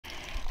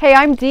Hey,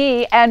 I'm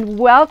Dee, and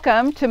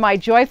welcome to my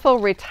Joyful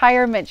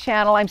Retirement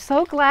channel. I'm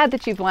so glad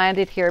that you've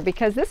landed here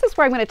because this is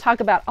where I'm going to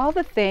talk about all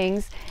the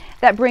things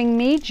that bring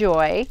me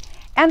joy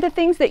and the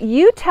things that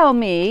you tell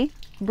me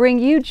bring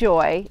you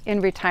joy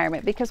in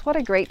retirement, because what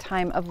a great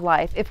time of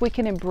life if we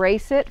can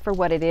embrace it for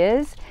what it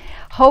is.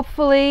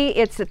 Hopefully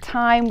it's a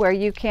time where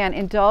you can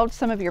indulge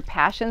some of your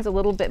passions a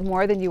little bit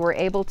more than you were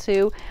able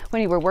to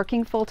when you were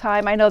working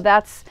full-time. I know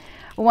that's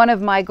one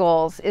of my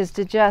goals, is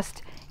to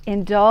just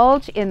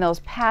indulge in those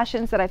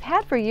passions that I've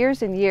had for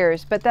years and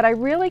years, but that I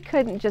really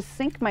couldn't just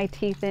sink my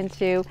teeth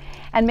into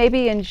and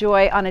maybe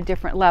enjoy on a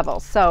different level.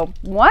 So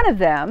one of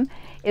them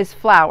is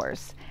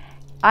flowers.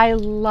 I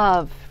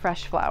love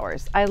fresh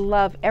flowers. I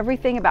love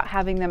everything about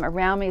having them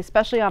around me,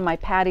 especially on my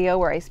patio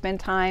where I spend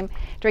time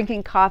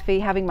drinking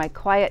coffee, having my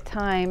quiet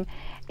time,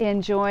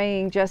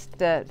 enjoying just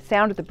the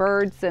sound of the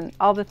birds and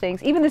all the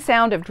things, even the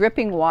sound of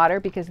dripping water,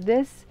 because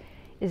this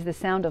is the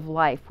sound of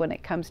life when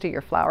it comes to your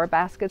flower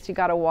baskets. You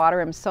got to water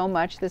them so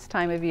much this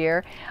time of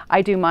year.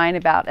 I do mine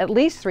about at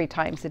least 3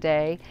 times a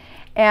day.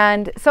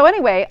 And so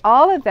anyway,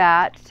 all of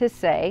that to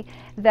say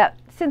that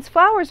since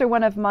flowers are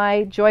one of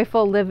my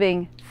joyful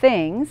living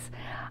things,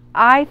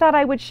 I thought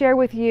I would share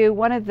with you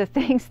one of the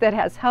things that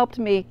has helped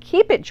me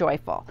keep it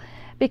joyful,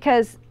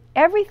 because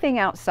everything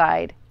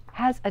outside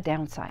has a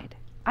downside.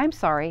 I'm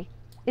sorry,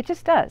 it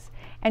just does.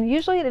 And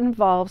usually it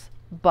involves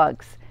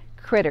bugs,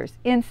 critters,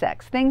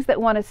 insects, things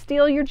that want to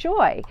steal your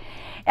joy.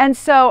 And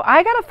so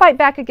I got to fight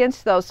back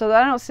against those so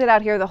that I don't sit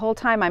out here the whole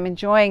time. I'm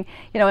enjoying,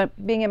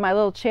 being in my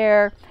little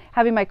chair,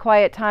 having my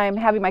quiet time,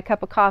 having my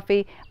cup of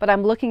coffee, but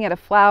I'm looking at a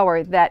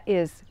flower that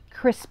is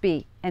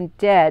crispy and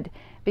dead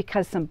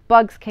because some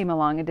bugs came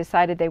along and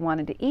decided they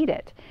wanted to eat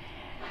it.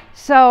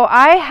 So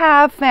I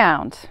have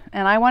found,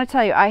 and I want to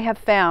tell you, I have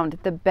found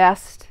the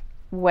best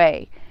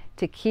way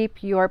to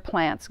keep your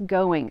plants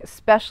going,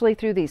 especially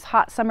through these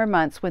hot summer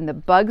months when the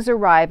bugs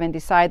arrive and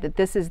decide that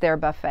this is their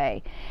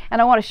buffet. And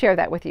I want to share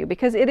that with you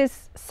because it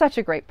is such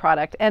a great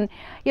product. And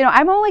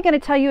I'm only going to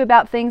tell you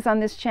about things on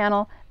this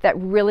channel that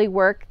really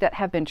work, that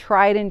have been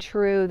tried and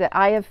true, that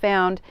I have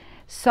found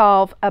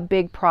solve a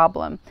big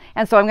problem.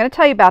 And so I'm going to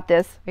tell you about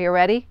this. Are you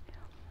ready?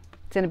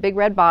 It's in a big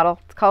red bottle.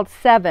 It's called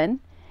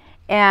 7.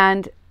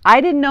 And I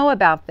didn't know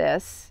about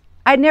this.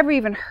 I'd never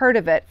even heard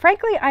of it.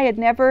 Frankly, I had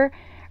never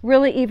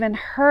really even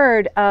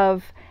heard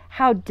of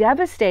how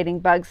devastating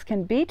bugs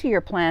can be to your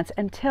plants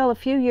until a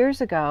few years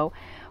ago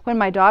when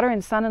my daughter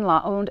and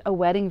son-in-law owned a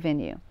wedding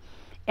venue.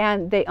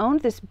 And they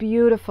owned this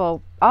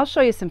beautiful, I'll show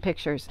you some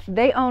pictures.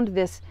 They owned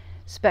this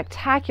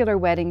spectacular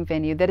wedding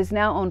venue that is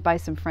now owned by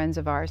some friends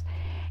of ours.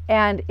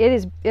 And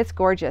it's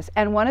gorgeous.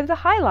 And one of the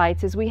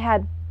highlights is we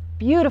had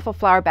beautiful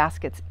flower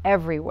baskets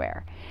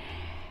everywhere.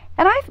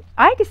 And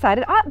I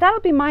decided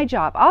that'll be my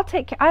job.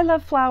 I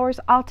love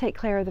flowers. I'll take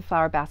care of the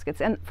flower baskets.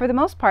 And for the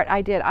most part,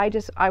 I did.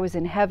 I was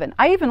in heaven.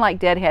 I even like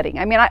deadheading.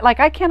 I mean,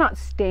 I cannot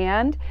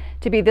stand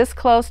to be this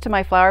close to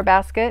my flower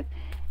basket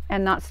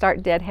and not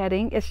start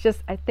deadheading. It's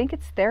just, I think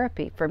it's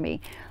therapy for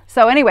me.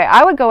 So anyway,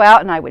 I would go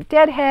out and I would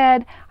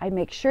deadhead. I'd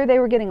make sure they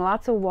were getting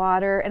lots of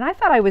water. And I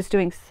thought I was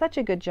doing such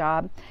a good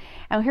job.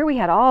 And here we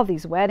had all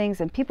these weddings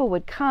and people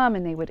would come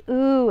and they would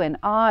ooh and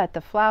ah at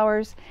the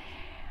flowers.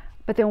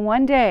 But then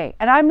one day,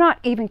 and I'm not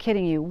even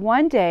kidding you,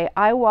 one day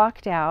I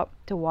walked out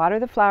to water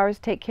the flowers,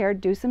 take care,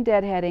 do some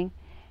deadheading,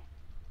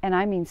 and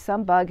I mean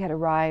some bug had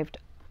arrived,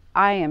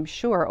 I am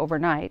sure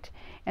overnight,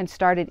 and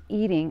started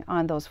eating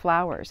on those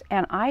flowers.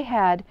 And I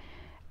had,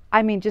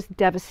 just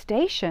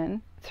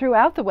devastation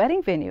throughout the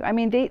wedding venue. I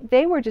mean,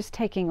 they were just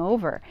taking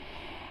over.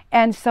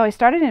 And so I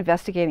started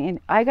investigating, and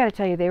I got to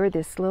tell you, they were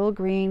this little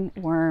green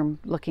worm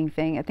looking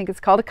thing. I think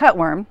it's called a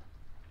cutworm.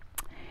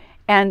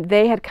 And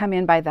they had come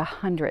in by the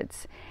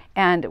hundreds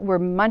and were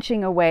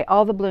munching away.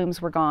 All the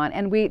blooms were gone.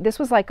 And this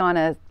was like on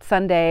a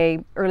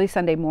Sunday, early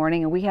Sunday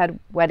morning, and we had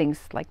weddings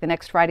like the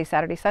next Friday,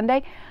 Saturday,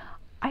 Sunday.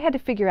 I had to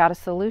figure out a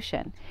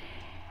solution.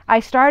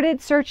 I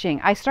started searching,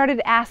 I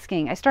started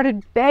asking, I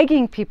started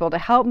begging people to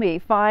help me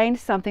find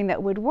something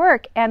that would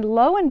work. And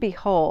lo and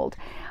behold,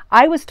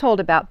 I was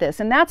told about this,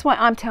 and that's why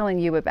I'm telling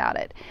you about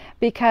it,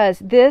 because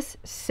this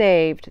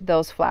saved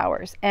those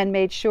flowers and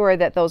made sure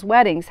that those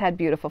weddings had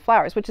beautiful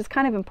flowers, which is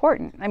kind of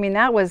important. I mean,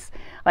 that was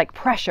like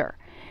pressure.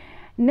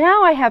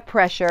 Now I have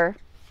pressure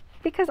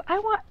because I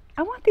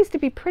want these to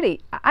be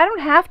pretty. I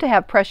don't have to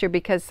have pressure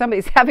because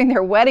somebody's having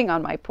their wedding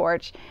on my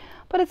porch,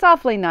 but it's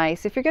awfully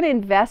nice if you're going to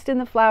invest in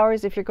the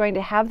flowers, if you're going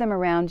to have them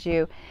around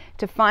you,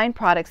 to find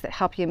products that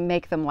help you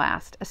make them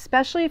last,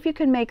 especially if you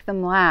can make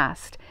them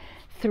last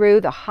through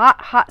the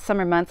hot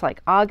summer months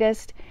like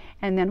August.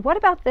 And then what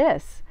about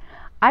this?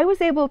 I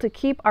was able to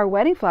keep our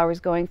wedding flowers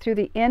going through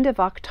the end of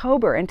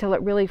October until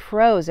it really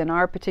froze in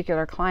our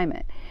particular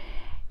climate.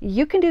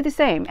 You can do the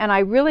same, and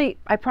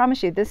I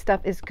promise you this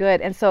stuff is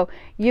good. And so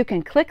you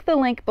can click the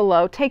link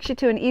below, takes you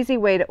to an easy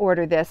way to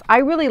order this. I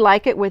really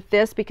like it with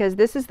this because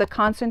this is the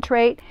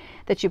concentrate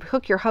that you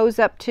hook your hose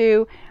up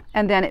to,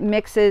 and then it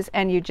mixes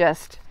and you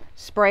just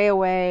spray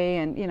away,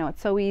 and you know,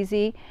 it's so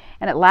easy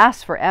and it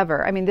lasts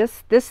forever. I mean,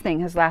 this thing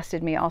has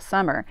lasted me all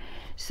summer.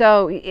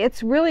 So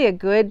it's really a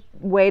good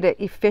way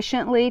to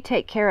efficiently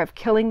take care of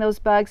killing those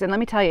bugs. And let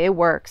me tell you, it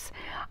works.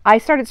 I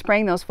started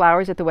spraying those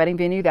flowers at the wedding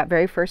venue that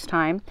very first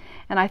time,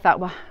 and I thought,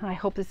 well, I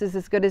hope this is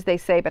as good as they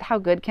say, but how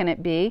good can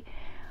it be?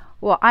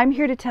 Well, I'm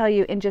here to tell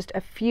you, in just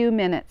a few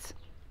minutes,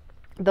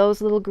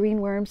 those little green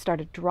worms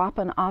started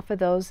dropping off of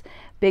those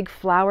big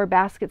flower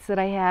baskets that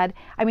I had.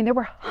 I mean, there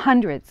were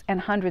hundreds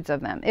and hundreds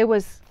of them. It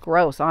was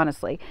gross,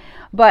 honestly,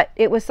 but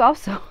it was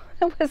also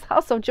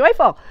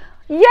joyful.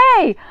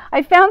 Yay!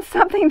 I found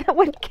something that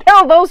would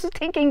kill those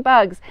stinking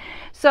bugs.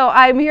 So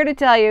I'm here to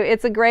tell you,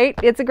 it's a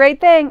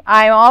great thing.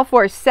 I'm all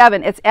for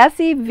 7. It's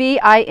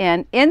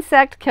SEVIN,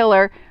 insect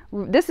killer.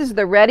 This is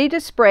the ready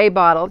to spray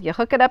bottle. You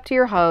hook it up to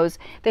your hose.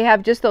 They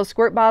have just those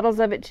squirt bottles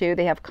of it too.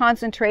 They have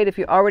concentrate. If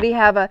you already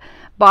have a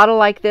bottle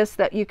like this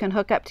that you can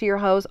hook up to your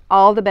hose,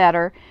 all the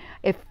better.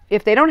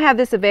 If they don't have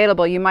this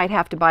available, you might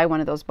have to buy one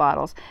of those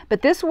bottles.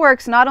 But this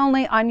works not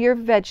only on your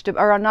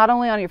not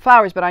only on your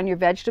flowers, but on your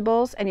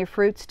vegetables and your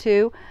fruits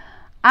too.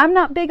 I'm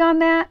not big on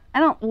that. I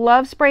don't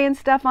love spraying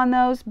stuff on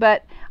those,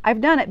 but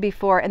I've done it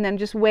before and then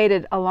just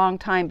waited a long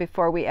time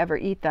before we ever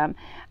eat them.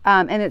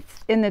 And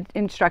it's in the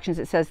instructions,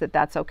 it says that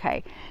that's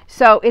okay.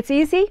 So it's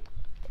easy.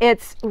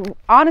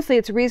 Honestly,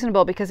 it's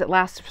reasonable because it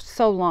lasts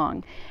so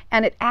long,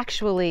 and it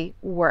actually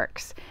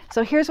works.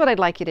 So here's what I'd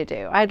like you to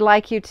do. I'd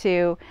like you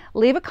to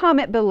leave a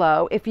comment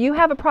below. If you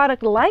have a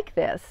product like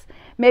this,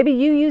 maybe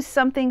you use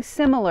something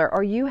similar,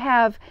 or you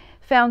have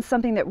found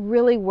something that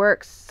really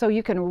works so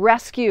you can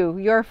rescue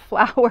your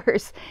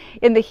flowers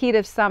in the heat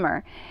of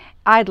summer.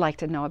 I'd like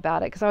to know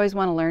about it because I always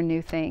want to learn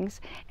new things.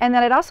 And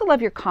then I'd also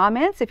love your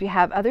comments if you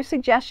have other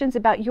suggestions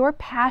about your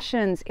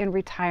passions in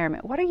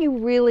retirement. What are you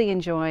really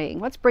enjoying?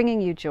 What's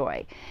bringing you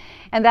joy?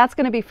 And that's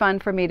going to be fun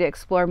for me to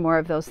explore more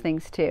of those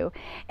things too.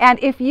 And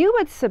if you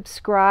would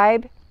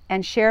subscribe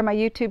and share my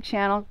YouTube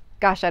channel,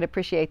 gosh, I'd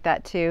appreciate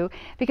that too,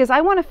 because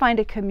I want to find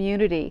a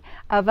community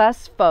of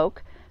us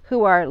folk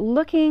who are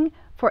looking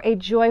for a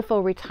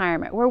joyful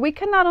retirement where we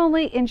can not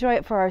only enjoy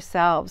it for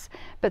ourselves,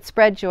 but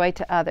spread joy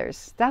to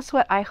others. That's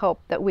what I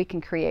hope that we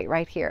can create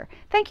right here.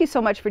 Thank you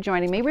so much for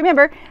joining me.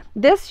 Remember,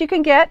 this you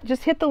can get,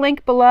 just hit the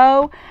link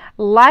below,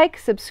 like,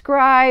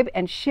 subscribe,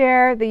 and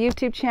share the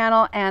YouTube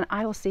channel, and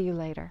I will see you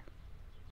later.